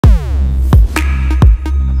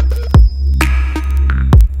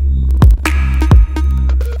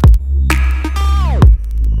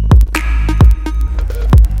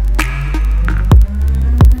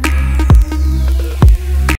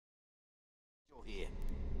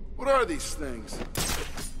What are these things?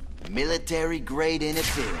 Military-grade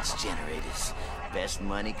interference generators. Best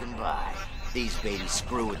money can buy. These babies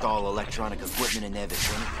screw with all electronic equipment in their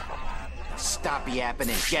vicinity. Now stop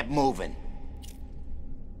yapping and get moving.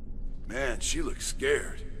 Man, she looks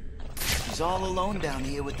scared. She's all alone down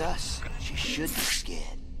here with us. She should be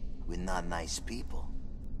scared. We're not nice people.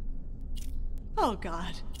 Oh,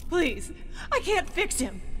 God. Please. I can't fix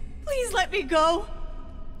him. Please let me go.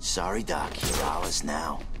 Sorry, Doc. You're ours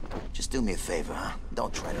now. Just do me a favor, huh?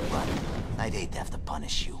 Don't try to run. I'd hate to have to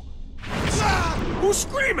punish you. Ah! Who's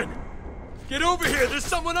screaming? Get over here! There's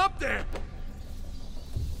someone up there!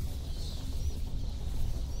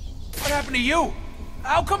 What happened to you?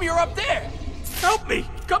 How come you're up there? Help me!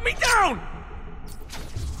 Cut me down!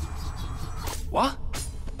 What?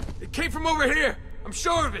 It came from over here. I'm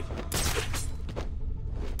sure of it.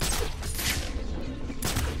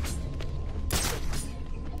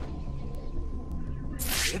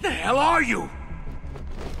 Where the hell are you?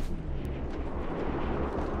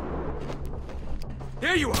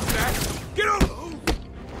 There you are, Mac! Get over!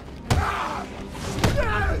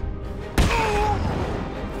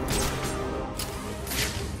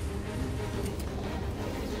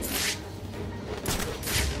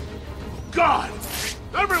 God!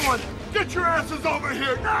 Everyone, get your asses over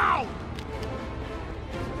here now!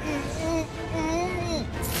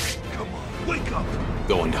 Come on, wake up!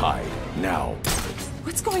 Go and hide, now.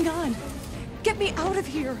 What's going on? Get me out of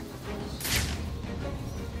here.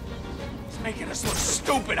 He's making us look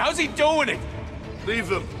stupid. How's he doing it? Leave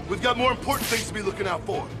them. We've got more important things to be looking out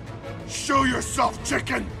for. Show yourself,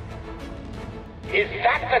 chicken! Is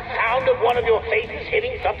that the sound of one of your faces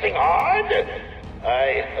hitting something hard?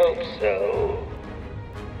 I hope so.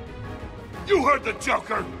 You heard the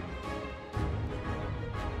Joker!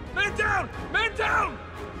 Man down! Man down!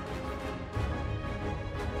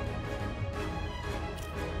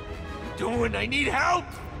 Doing? I need help!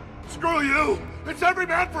 Screw you! It's every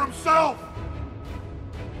man for himself!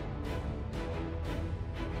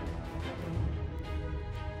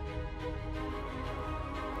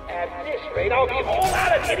 At this rate, I'll be all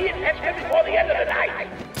out of idiot henchmen before the end of the night!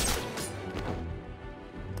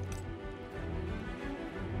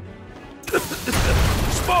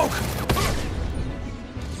 Smoke!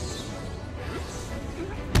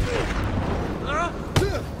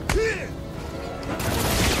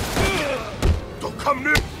 Don't come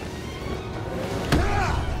near!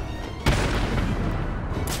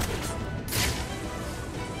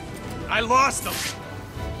 I lost them!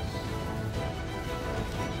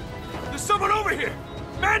 There's someone over here!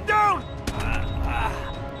 Man down!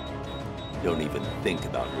 Don't even think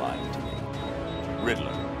about lying to me.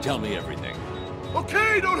 Riddler, tell me everything.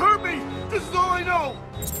 Okay, don't hurt me! This is all I know!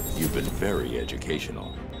 You've been very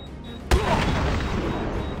educational.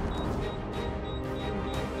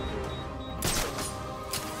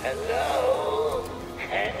 Hello?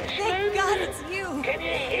 Henchmen? Thank God it's you. Can you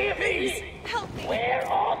hear me? Please, help me. Where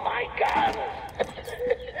are my guns?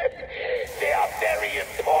 They are very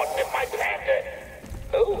important if my plan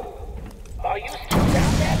to... Oh, are you still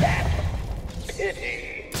down there, Bat?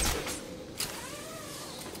 Pity.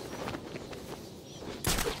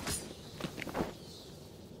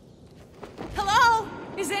 Hello?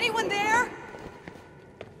 Is anyone there?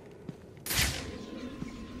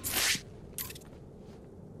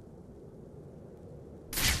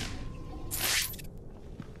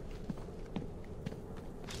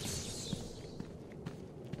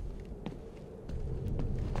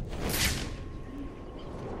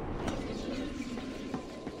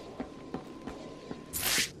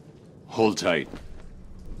 Hold tight.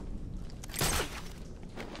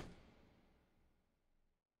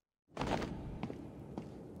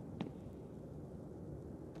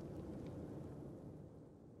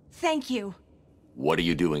 Thank you. What are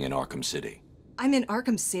you doing in Arkham City? I'm in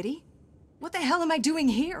Arkham City? What the hell am I doing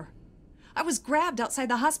here? I was grabbed outside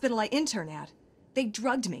the hospital I intern at. They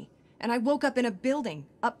drugged me, and I woke up in a building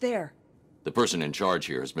up there. The person in charge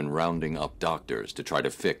here has been rounding up doctors to try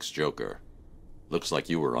to fix Joker. Looks like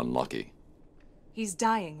you were unlucky. He's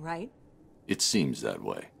dying, right? It seems that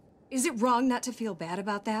way. Is it wrong not to feel bad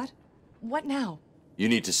about that? What now? You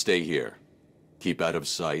need to stay here. Keep out of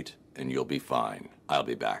sight, and you'll be fine. I'll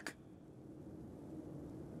be back.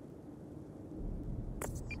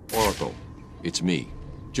 Oracle, it's me.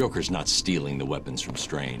 Joker's not stealing the weapons from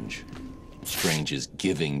Strange. Strange is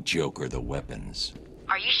giving Joker the weapons.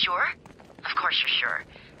 Are you sure? Of course you're sure.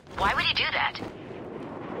 Why would he do that?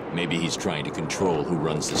 Maybe he's trying to control who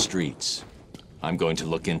runs the streets. I'm going to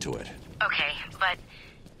look into it. Okay, but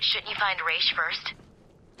shouldn't you find Raish first?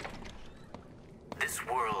 This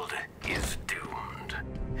world is doomed.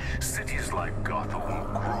 Cities like Gotham will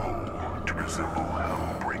grow to resemble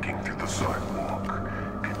hell breaking through the sidewalk,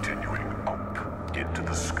 continuing up into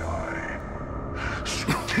the sky.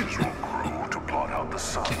 Structures will grow to blot out the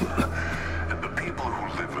sun, and the people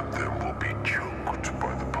who live in them will be choked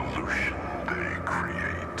by the pollution they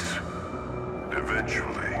create.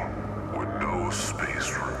 Eventually, when no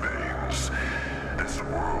space remains, this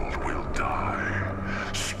world will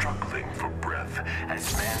die, struggling for breath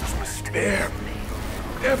as man's mistakes. There!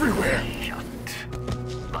 Everywhere! Shut.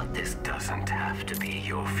 But this doesn't have to be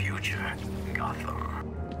your future,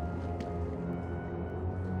 Gotham.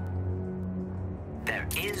 There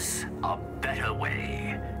is a better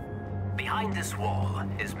way. Behind this wall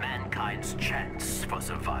is mankind's chance for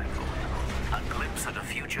survival. A glimpse at a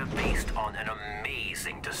future based on an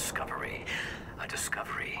amazing discovery. A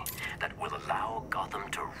discovery that will allow Gotham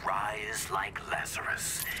to rise like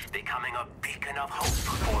Lazarus, becoming a beacon of hope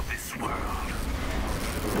for this world.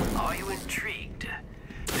 Are you intrigued?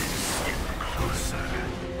 Then step closer.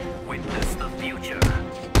 Witness the future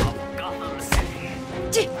of Gotham City.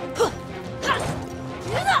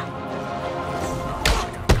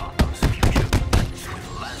 Gotham's future begins with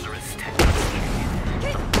Lazarus technology.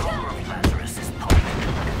 The power of Lazarus is pumped into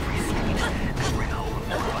every street every home,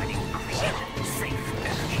 providing clean, safe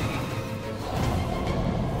energy.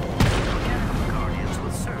 Mechanical guardians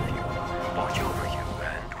will serve you, watch over you,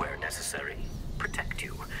 and where necessary, protect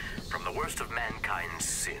you from the worst of mankind's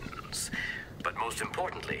sins. But most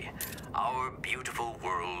importantly, our beautiful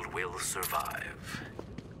world will survive.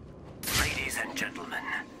 Ladies and gentlemen,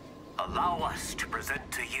 allow us to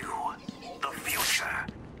present to you the future.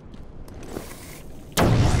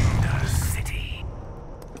 Wonder City.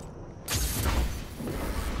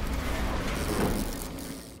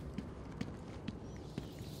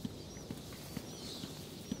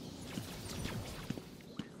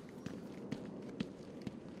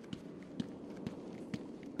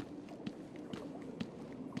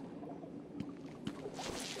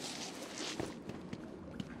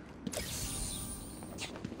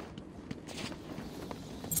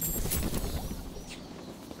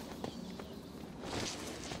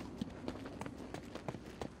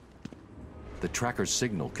 The tracker's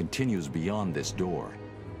signal continues beyond this door,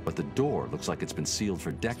 but the door looks like it's been sealed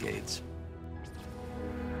for decades.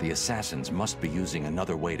 The assassins must be using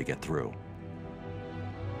another way to get through.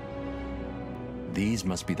 These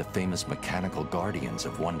must be the famous mechanical guardians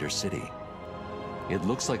of Wonder City. It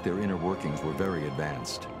looks like their inner workings were very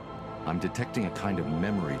advanced. I'm detecting a kind of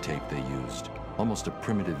memory tape they used, almost a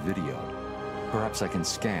primitive video. Perhaps I can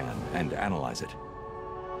scan and analyze it.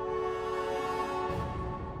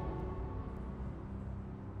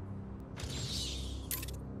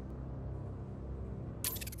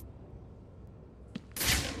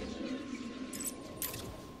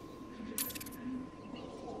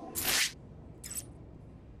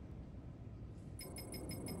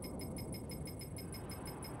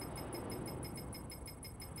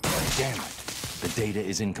 Damn it! The data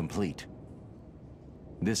is incomplete.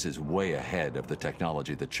 This is way ahead of the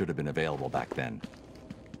technology that should have been available back then.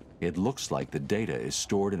 It looks like the data is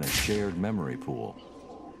stored in a shared memory pool.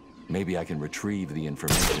 Maybe I can retrieve the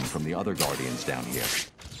information from the other Guardians down here.